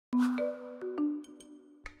We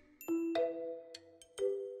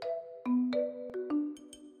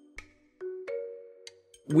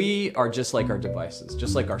are just like our devices,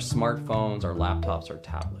 just like our smartphones, our laptops, our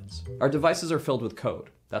tablets. Our devices are filled with code.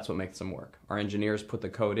 That's what makes them work. Our engineers put the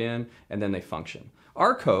code in and then they function.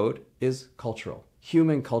 Our code is cultural,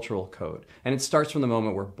 human cultural code. And it starts from the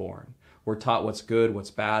moment we're born. We're taught what's good,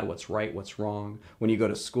 what's bad, what's right, what's wrong. When you go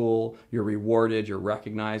to school, you're rewarded, you're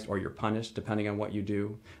recognized, or you're punished, depending on what you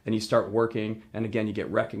do. Then you start working, and again, you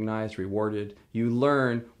get recognized, rewarded. You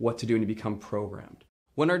learn what to do and you become programmed.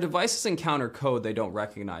 When our devices encounter code they don't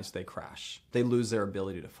recognize, they crash. They lose their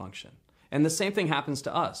ability to function. And the same thing happens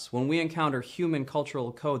to us. When we encounter human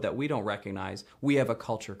cultural code that we don't recognize, we have a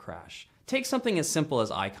culture crash. Take something as simple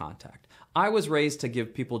as eye contact. I was raised to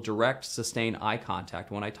give people direct, sustained eye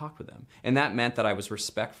contact when I talked with them, and that meant that I was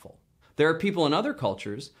respectful. There are people in other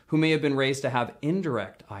cultures who may have been raised to have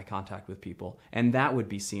indirect eye contact with people, and that would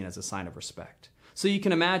be seen as a sign of respect. So you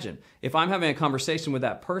can imagine, if I'm having a conversation with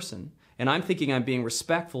that person, and I'm thinking I'm being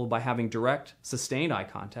respectful by having direct, sustained eye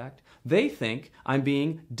contact, they think I'm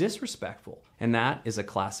being disrespectful, and that is a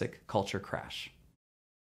classic culture crash.